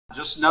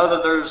Just know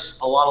that there's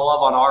a lot of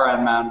love on our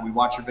end, man. We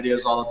watch your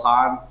videos all the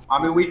time.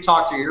 I mean, we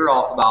talk your ear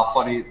off about how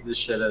funny this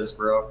shit is,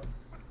 bro.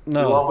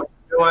 No. We love what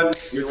you're doing.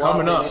 You're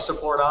coming up. You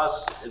support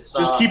us. It's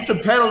just keep the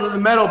pedal to the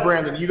metal,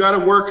 Brandon. You got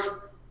to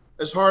work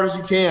as hard as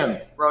you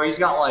can. Bro, he's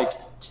got like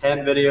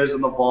 10 videos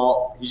in the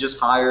vault. He just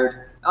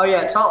hired. Oh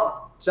yeah, tell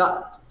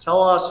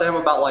us, Sam,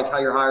 about like how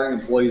you're hiring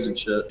employees and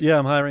shit. Yeah,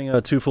 I'm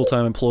hiring 2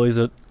 full-time employees.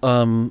 That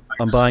I'm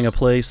buying a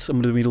place.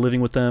 I'm going to be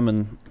living with them,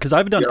 and because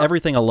I've done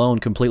everything alone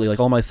completely, like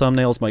all my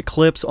thumbnails, my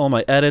clips, all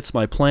my edits,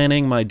 my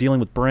planning, my dealing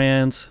with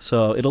brands.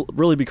 So it'll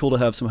really be cool to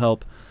have some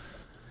help.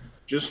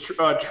 Just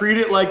treat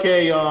it like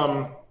a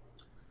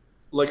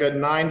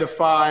 9 to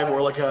 5,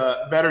 or like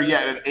a, better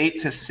yet, an 8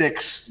 to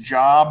 6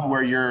 job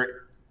where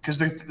you're, because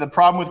the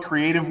problem with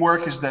creative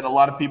work is that a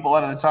lot of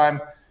the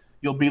time,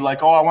 you'll be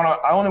like, oh,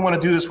 I only want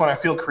to do this when I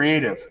feel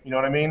creative. You know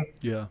what I mean?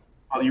 Yeah.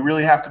 You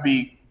really have to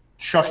be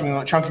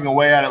chunking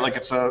away at it like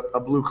it's a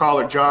blue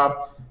collar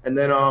job. And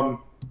then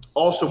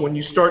also when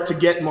you start to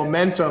get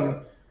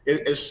momentum,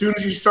 as soon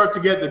as you start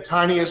to get the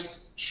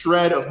tiniest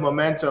shred of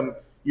momentum,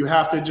 you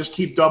have to just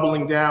keep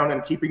doubling down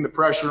and keeping the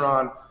pressure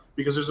on,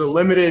 because there's a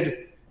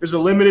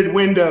limited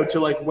window to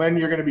like when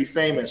you're going to be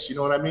famous. You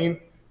know what I mean?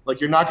 Like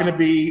you're not going to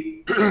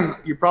be,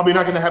 you're probably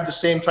not going to have the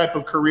same type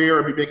of career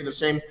or be making the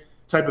same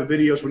type of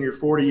videos when you're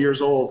 40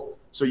 years old.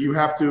 So you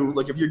have to,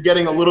 like, if you're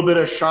getting a little bit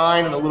of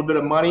shine and a little bit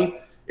of money,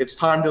 it's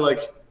time to like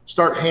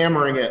start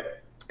hammering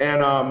it.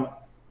 And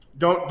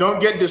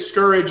don't get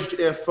discouraged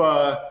if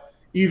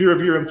either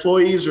of your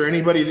employees or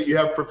anybody that you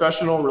have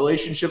professional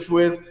relationships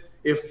with,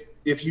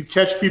 if you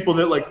catch people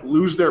that like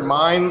lose their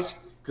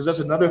minds, because that's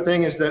another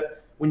thing, is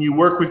that when you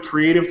work with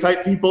creative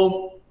type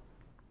people,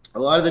 a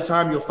lot of the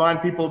time you'll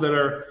find people that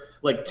are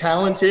like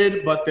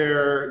talented, but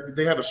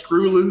they have a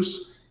screw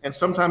loose. And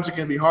sometimes it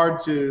can be hard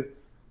to,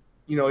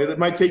 you know, it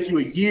might take you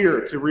a year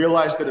to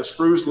realize that a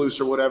screw's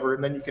loose or whatever.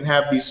 And then you can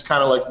have these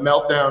kind of like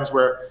meltdowns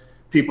where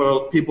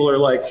people are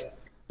like,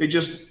 they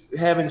just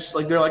haven't,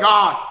 like, they're like,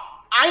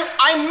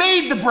 I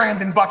made the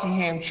Brandon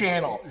Buckingham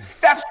channel.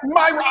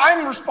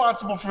 I'm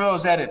responsible for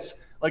those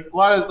edits. Like a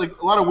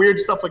lot of weird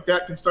stuff like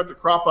that can start to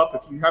crop up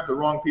if you have the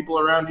wrong people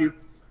around you.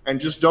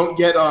 And just don't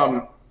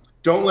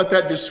let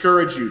that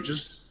discourage you.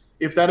 Just,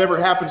 if that ever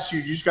happens to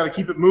you, you just got to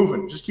keep it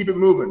moving. Just keep it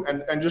moving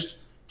and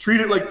just treat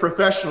it like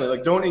professionally.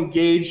 Like, don't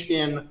engage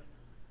in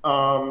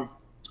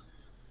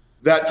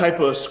that type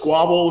of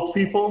squabble with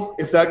people.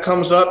 If that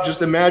comes up,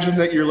 just imagine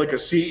that you're like a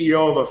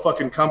CEO of a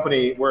fucking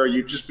company where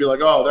you just be like,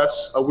 oh,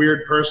 that's a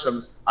weird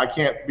person. I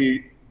can't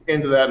be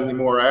into that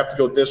anymore. I have to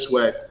go this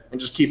way, and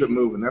just keep it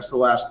moving. That's the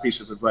last piece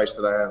of advice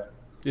that I have.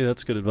 Yeah,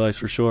 that's good advice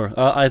for sure.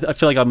 I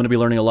feel like I'm going to be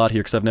learning a lot here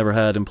because I've never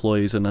had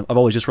employees, and I've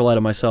always just relied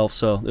on myself.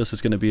 So this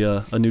is going to be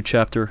a new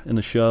chapter in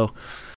the show.